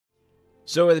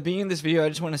So at the beginning of this video, I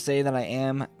just want to say that I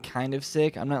am kind of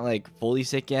sick. I'm not like fully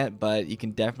sick yet, but you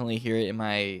can definitely hear it in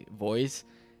my voice.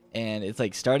 And it's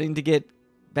like starting to get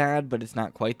bad, but it's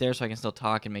not quite there, so I can still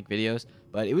talk and make videos.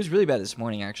 But it was really bad this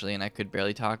morning actually, and I could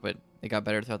barely talk, but it got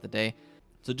better throughout the day.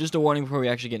 So just a warning before we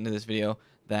actually get into this video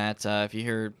that if you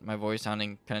hear my voice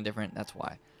sounding kind of different, that's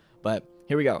why. But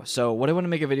here we go. So what I want to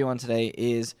make a video on today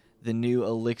is the new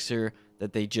Elixir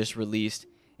that they just released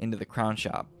into the Crown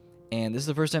Shop. And this is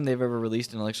the first time they've ever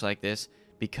released an Elixir like this,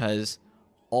 because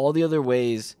all the other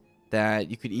ways that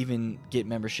you could even get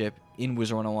membership in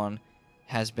Wizard101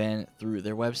 has been through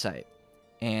their website.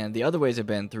 And the other ways have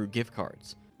been through gift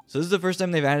cards. So this is the first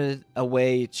time they've added a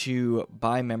way to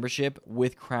buy membership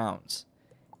with crowns.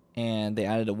 And they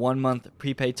added a 1-month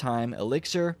prepaid time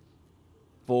Elixir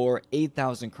for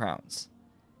 8,000 crowns.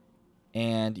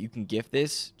 And you can gift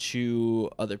this to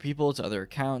other people, to other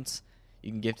accounts.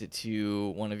 You can gift it to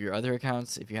one of your other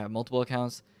accounts if you have multiple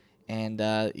accounts, and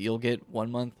you'll get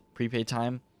 1 month prepaid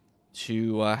time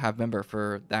to have member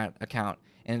for that account.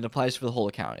 And it applies for the whole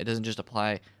account. It doesn't just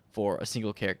apply for a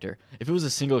single character. If it was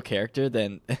a single character,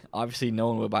 then obviously no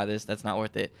one would buy this. That's not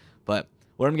worth it. But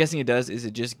what I'm guessing it does is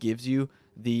it just gives you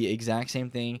the exact same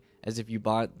thing as if you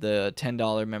bought the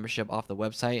 $10 membership off the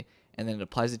website, and then it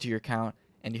applies it to your account,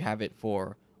 and you have it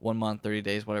for 1 month, 30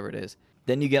 days, whatever it is.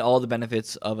 Then you get all the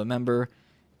benefits of a member,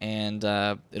 and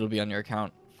it'll be on your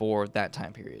account for that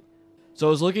time period. So I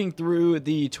was looking through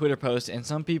the Twitter posts, and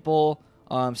some people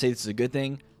say this is a good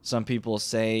thing. Some people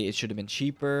say it should have been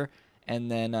cheaper.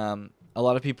 And then a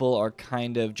lot of people are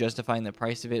kind of justifying the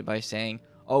price of it by saying,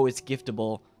 oh, it's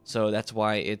giftable, so that's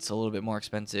why it's a little bit more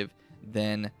expensive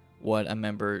than what a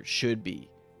member should be.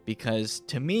 Because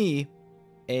to me,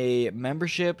 a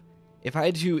membership, if I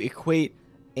had to equate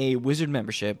a wizard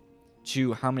membership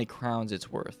to how many crowns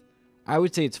it's worth, I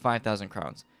would say it's 5,000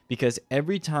 crowns, because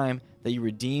every time that you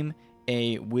redeem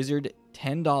a wizard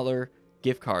 $10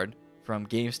 gift card from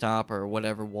GameStop or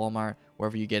whatever, Walmart,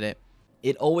 wherever you get it,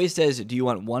 it always says, do you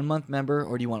want 1 month member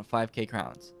or do you want 5k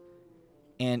crowns?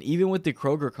 And even with the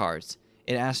Kroger cards,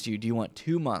 it asks you, do you want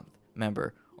 2 month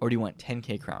member or do you want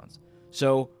 10k crowns?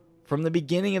 So from the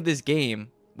beginning of this game,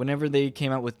 whenever they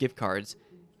came out with gift cards,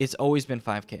 it's always been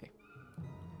 5k.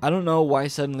 I don't know why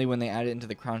suddenly when they add it into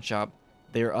the Crown Shop,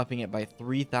 they're upping it by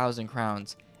 3,000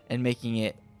 crowns and making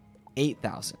it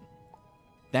 8,000.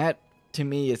 That to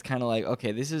me is kind of like,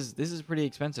 okay, this is pretty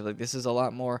expensive. Like, this is a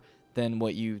lot more than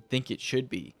what you think it should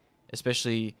be,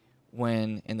 especially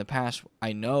when in the past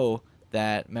I know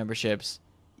that memberships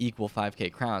equal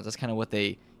 5k crowns. That's kind of what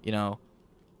they,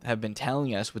 have been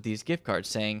telling us with these gift cards,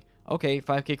 saying, okay,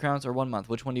 5k crowns or 1 month,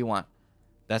 which one do you want?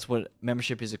 That's what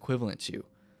membership is equivalent to.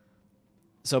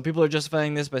 So people are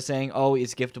justifying this by saying, oh,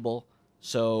 it's giftable,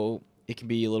 so it can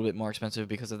be a little bit more expensive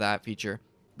because of that feature.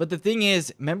 But the thing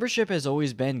is, membership has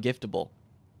always been giftable.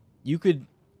 You could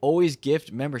always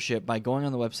gift membership by going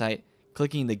on the website,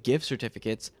 clicking the gift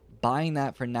certificates, buying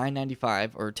that for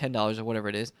 $9.95 or $10 or whatever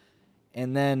it is,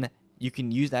 and then you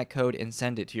can use that code and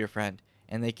send it to your friend,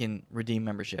 and they can redeem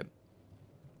membership.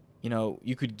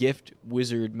 You could gift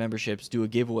Wizard memberships, do a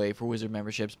giveaway for Wizard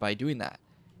memberships by doing that.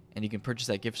 And you can purchase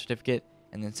that gift certificate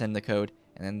and then send the code,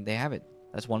 and then they have it.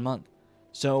 That's 1 month.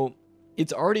 So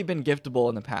it's already been giftable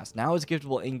in the past. Now it's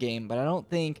giftable in-game, but I don't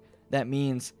think that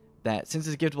means that since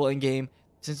it's giftable in-game,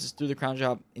 since it's through the Crown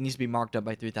Shop, it needs to be marked up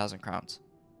by 3,000 crowns.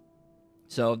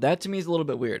 So that to me is a little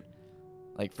bit weird.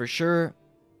 Like, for sure,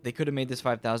 they could have made this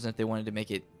 5,000 if they wanted to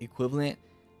make it equivalent.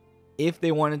 If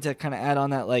they wanted to kind of add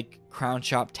on that, like, Crown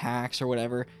Shop tax or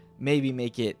whatever, maybe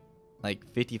make it like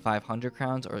 5,500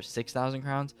 crowns or 6,000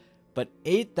 crowns. But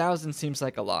 8,000 seems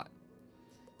like a lot.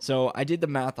 So I did the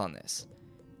math on this,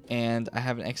 and I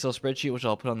have an Excel spreadsheet which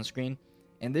I'll put on the screen,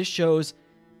 and this shows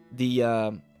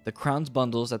the crowns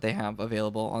bundles that they have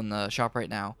available on the shop right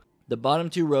now. The bottom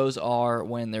 2 rows are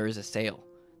when there is a sale,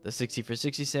 the 60 for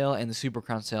 60 sale and the super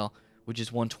crown sale, which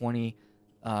is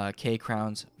 120k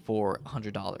crowns for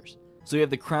 $100. So you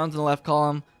have the crowns in the left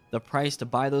column, the price to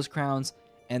buy those crowns,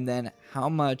 and then how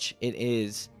much it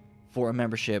is for a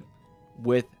membership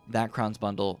with that crowns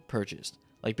bundle purchased.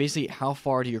 Like, basically, how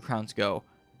far do your crowns go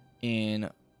in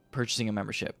purchasing a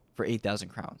membership for 8,000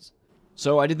 crowns?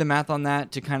 So I did the math on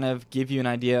that to kind of give you an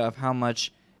idea of how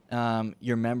much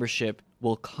your membership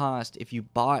will cost if you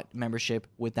bought membership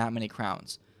with that many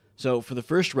crowns. So for the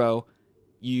first row,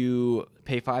 you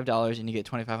pay $5 and you get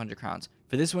 2,500 crowns.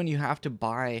 For this one, you have to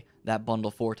buy that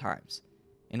bundle 4 times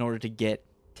in order to get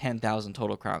 10,000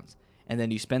 total crowns. And then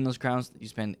you spend those crowns, you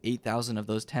spend 8,000 of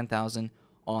those 10,000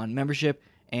 on membership,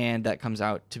 and that comes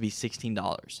out to be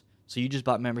 $16. So you just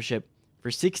bought membership for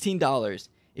 $16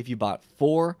 if you bought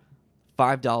 4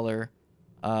 $5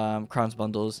 crowns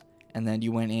bundles, and then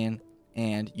you went in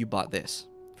and you bought this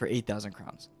for 8,000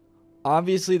 crowns.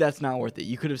 Obviously, that's not worth it.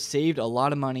 You could have saved a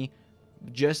lot of money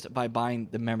just by buying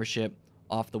the membership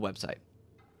off the website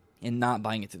and not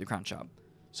buying it through the crown shop.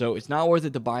 So it's not worth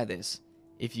it to buy this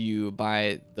if you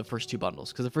buy the first 2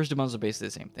 bundles, because the first 2 bundles are basically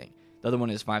the same thing. The other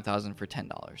one is 5,000 for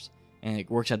 $10, and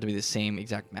it works out to be the same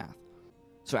exact math.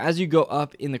 So as you go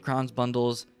up in the crowns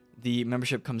bundles, the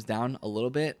membership comes down a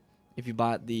little bit. If you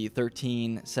bought the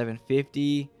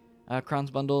 13,750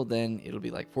 crowns bundle, then it'll be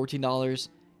like $14.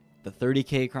 The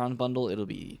 30k crown bundle, it'll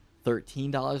be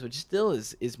 $13, which still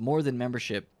is more than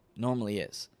membership normally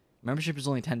is. Membership is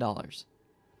only $10.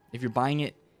 If you're buying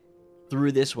it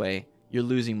through this way, you're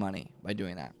losing money by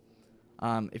doing that.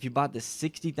 If you bought the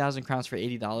 60,000 crowns for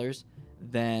 $80,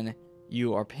 then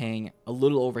you are paying a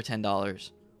little over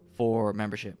 $10 for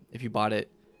membership if you bought it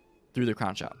through the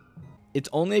crown shop. It's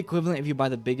only equivalent if you buy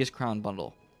the biggest crown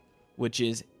bundle, which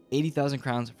is 80,000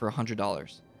 crowns for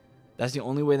 $100. That's the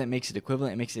only way that makes it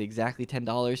equivalent. It makes it exactly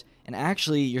 $10. And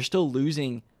actually, you're still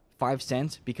losing 5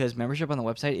 cents because membership on the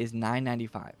website is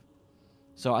 $9.95.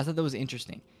 So I thought that was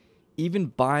interesting. Even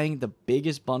buying the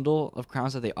biggest bundle of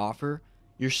crowns that they offer,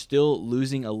 you're still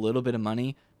losing a little bit of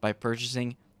money by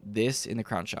purchasing this in the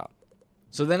crown shop.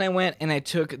 So then I went and I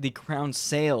took the crown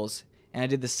sales and I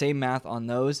did the same math on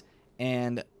those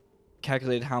and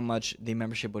calculated how much the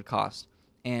membership would cost.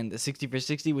 And the 60 for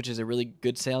 60, which is a really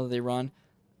good sale that they run,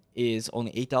 is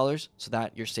only $8, so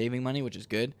that you're saving money, which is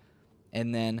good.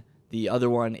 And then the other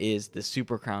one is the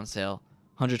super crown sale,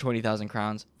 120,000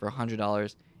 crowns for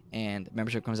 $100, and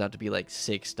membership comes out to be like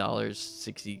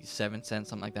 $6.67,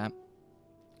 something like that.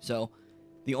 So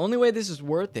the only way this is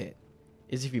worth it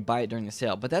is if you buy it during the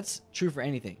sale. But that's true for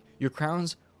anything. Your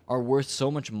crowns are worth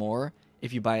so much more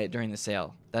if you buy it during the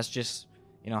sale. That's just,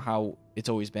 you know, how it's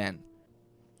always been.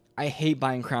 I hate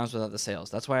buying crowns without the sales.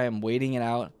 That's why I'm waiting it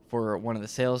out for one of the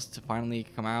sales to finally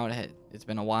come out. It's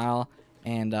been a while,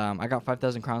 and I got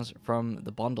 5,000 crowns from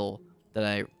the bundle that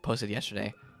I posted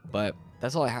yesterday, but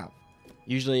that's all I have.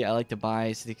 Usually I like to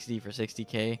buy 60 for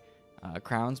 60k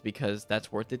crowns because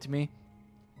that's worth it to me,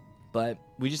 but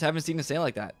we just haven't seen a sale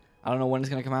like that. I don't know when it's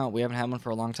going to come out. We haven't had one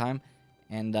for a long time,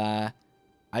 and I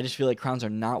just feel like crowns are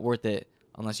not worth it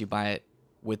unless you buy it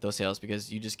with those sales,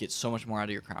 because you just get so much more out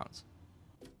of your crowns.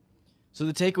 So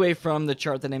the takeaway from the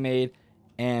chart that I made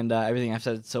and everything I've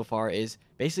said so far is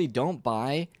basically don't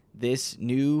buy this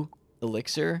new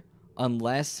Elixir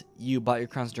unless you bought your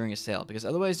crowns during a sale, because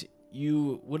otherwise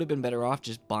you would have been better off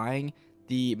just buying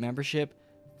the membership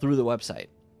through the website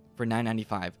for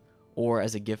 $9.95 or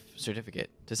as a gift certificate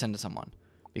to send to someone,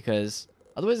 because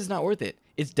otherwise it's not worth it.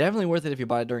 It's definitely worth it if you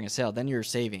buy it during a sale, then you're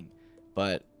saving.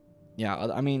 But yeah,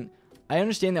 I mean, I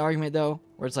understand the argument though,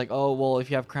 where it's like, oh, well, if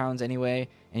you have crowns anyway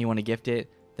and you want to gift it,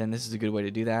 then this is a good way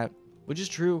to do that, which is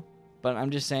true. But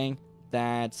I'm just saying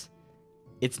that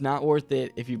it's not worth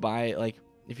it if you buy, like,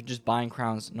 if you're just buying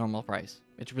crowns normal price.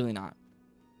 It's really not.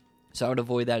 So I would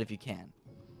avoid that if you can.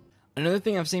 Another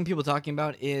thing I've seen people talking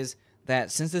about is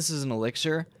that since this is an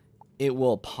Elixir, it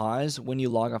will pause when you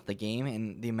log off the game,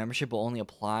 and the membership will only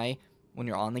apply when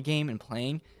you're on the game and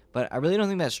playing. But I really don't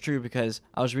think that's true, because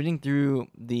I was reading through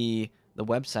the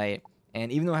website,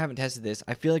 and even though I haven't tested this,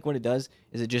 I feel like what it does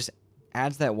is it just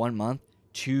adds that 1 month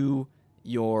to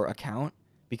your account,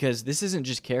 because this isn't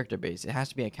just character based, it has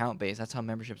to be account based. That's how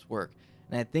memberships work.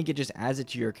 And I think it just adds it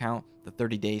to your account the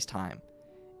 30 days time,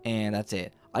 and that's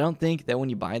it. I don't think that when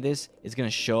you buy this, it's going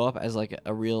to show up as like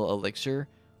a real Elixir,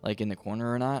 like in the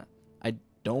corner or not. I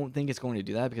don't think it's going to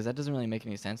do that, because that doesn't really make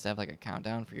any sense to have like a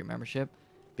countdown for your membership,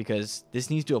 because this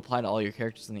needs to apply to all your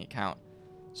characters in the account.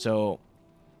 So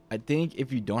I think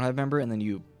if you don't have member and then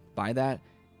you buy that,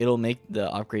 it'll make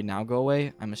the upgrade now go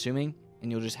away, I'm assuming,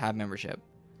 and you'll just have membership.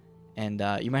 And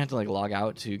you might have to like log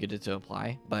out to get it to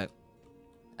apply, but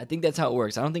I think that's how it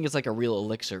works. I don't think it's like a real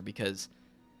Elixir, because,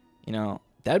 you know,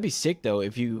 that'd be sick though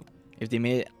if they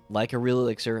made it like a real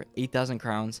Elixir, 8,000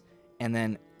 crowns, and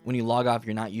then when you log off,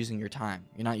 you're not using your time.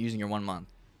 You're not using your 1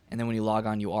 month. And then when you log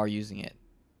on, you are using it.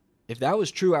 If that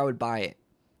was true, I would buy it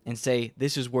and say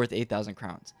this is worth 8,000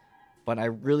 crowns. But I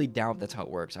really doubt that's how it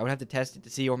works. I would have to test it to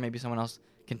see, or maybe someone else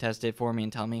can test it for me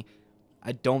and tell me.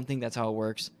 I don't think that's how it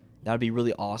works. That would be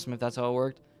really awesome if that's how it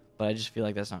worked, but I just feel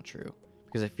like that's not true,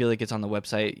 because I feel like it's on the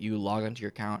website. You log onto your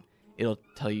account, it'll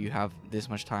tell you have this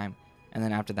much time, and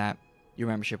then after that, your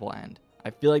membership will end. I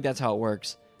feel like that's how it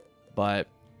works, but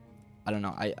I don't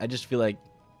know. I just feel like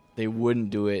they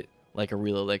wouldn't do it like a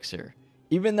real Elixir.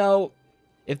 Even though,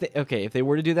 if they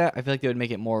were to do that, I feel like they would make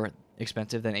it more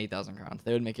expensive than 8,000 crowns.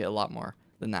 They would make it a lot more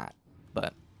than that.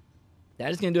 But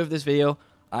that is going to do it for this video.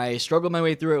 I struggled my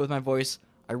way through it with my voice.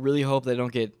 I really hope that I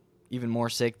don't get even more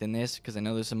sick than this, because I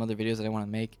know there's some other videos that I want to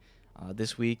make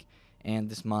this week and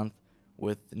this month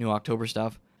with new October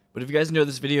stuff. But if you guys enjoyed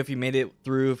this video, if you made it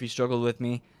through, if you struggled with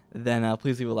me, then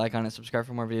please leave a like on it, subscribe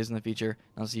for more videos in the future,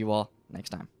 and I'll see you all next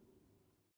time.